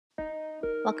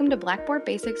Welcome to Blackboard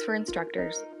Basics for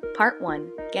Instructors, Part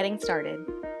 1, Getting Started.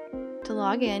 To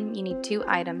log in, you need two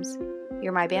items,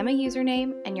 your MyBama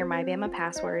username and your MyBama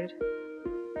password.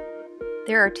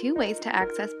 There are two ways to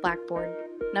access Blackboard.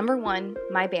 Number 1,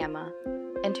 MyBama.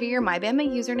 Enter your MyBama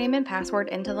username and password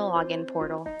into the login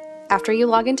portal. After you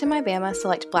log into MyBama,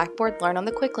 select Blackboard Learn on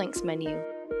the Quick Links menu.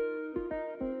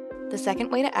 The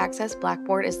second way to access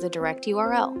Blackboard is the direct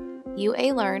URL,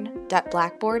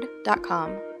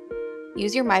 ualearn.blackboard.com.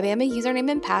 Use your MyBama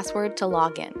username and password to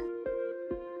log in.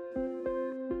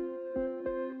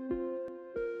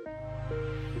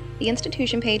 The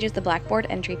institution page is the Blackboard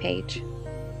entry page.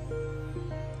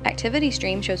 Activity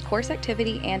stream shows course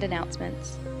activity and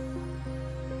announcements.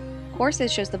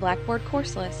 Courses shows the Blackboard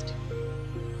course list.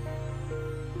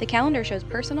 The calendar shows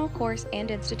personal, course,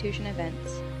 and institution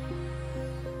events.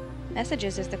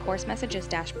 Messages is the course messages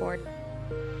dashboard.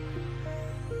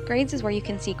 Grades is where you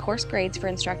can see course grades for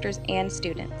instructors and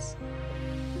students.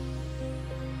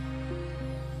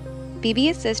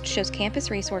 BB Assist shows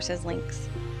campus resources links.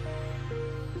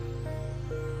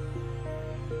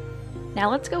 Now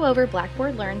let's go over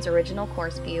Blackboard Learn's original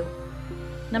course view.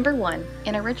 Number 1,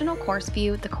 in original course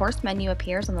view, the course menu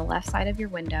appears on the left side of your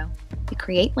window. You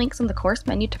create links on the course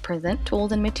menu to present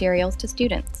tools and materials to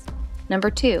students. Number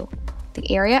 2,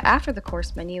 the area after the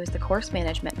course menu is the course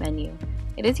management menu.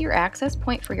 It is your access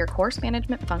point for your course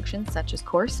management functions such as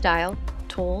course style,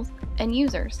 tools, and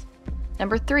users.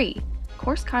 Number 3,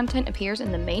 course content appears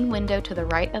in the main window to the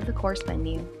right of the course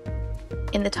menu.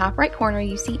 In the top right corner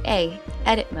you see A,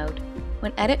 Edit Mode.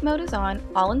 When Edit Mode is on,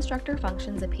 all instructor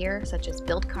functions appear such as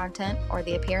build content or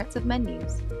the appearance of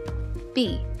menus.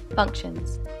 B,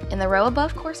 Functions. In the row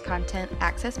above course content,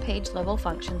 access page level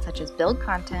functions such as build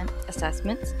content,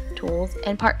 assessments, tools,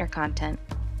 and partner content.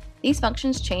 These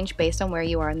functions change based on where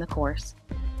you are in the course.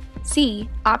 C,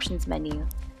 Options menu.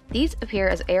 These appear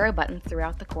as arrow buttons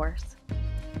throughout the course.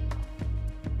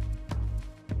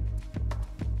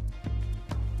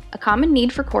 A common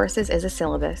need for courses is a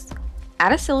syllabus.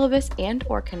 Add a syllabus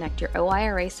and/or connect your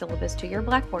OIRA syllabus to your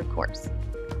Blackboard course.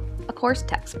 A course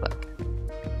textbook.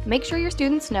 Make sure your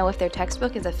students know if their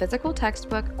textbook is a physical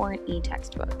textbook or an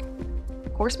e-textbook.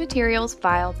 Course materials,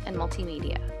 files, and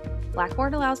multimedia.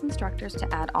 Blackboard allows instructors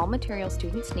to add all materials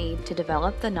students need to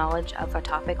develop the knowledge of a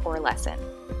topic or lesson.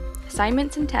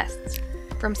 Assignments and tests.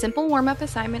 From simple warm-up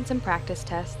assignments and practice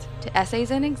tests to essays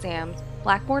and exams,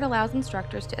 Blackboard allows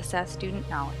instructors to assess student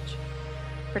knowledge.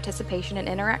 Participation and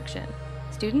interaction.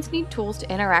 Students need tools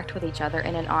to interact with each other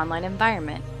in an online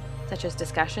environment, such as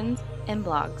discussions and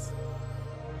blogs.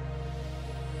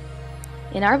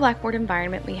 In our Blackboard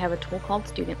environment, we have a tool called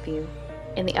Student View.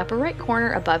 In the upper right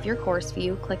corner above your course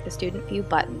view, click the Student View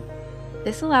button.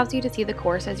 This allows you to see the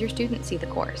course as your students see the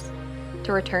course.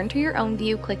 To return to your own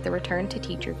view, click the Return to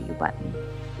Teacher View button.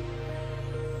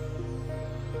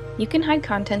 You can hide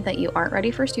content that you aren't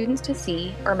ready for students to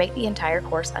see or make the entire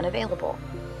course unavailable.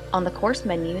 On the course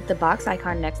menu, the box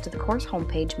icon next to the course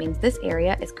homepage means this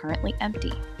area is currently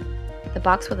empty. The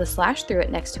box with a slash through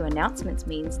it next to Announcements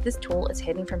means this tool is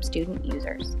hidden from student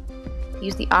users.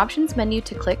 Use the Options menu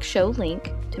to click Show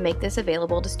Link to make this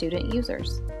available to student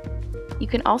users. You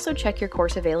can also check your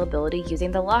course availability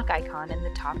using the lock icon in the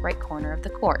top right corner of the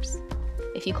course.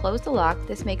 If you close the lock,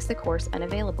 this makes the course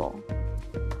unavailable.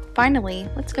 Finally,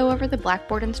 let's go over the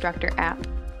Blackboard Instructor app.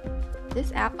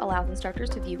 This app allows instructors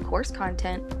to view course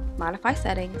content, modify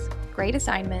settings, grade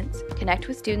assignments, connect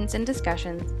with students in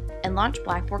discussions, and launch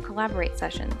Blackboard Collaborate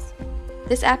sessions.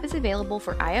 This app is available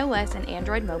for iOS and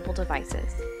Android mobile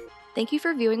devices. Thank you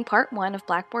for viewing Part 1 of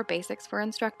Blackboard Basics for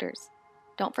Instructors.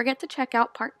 Don't forget to check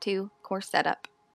out Part 2, Course Setup.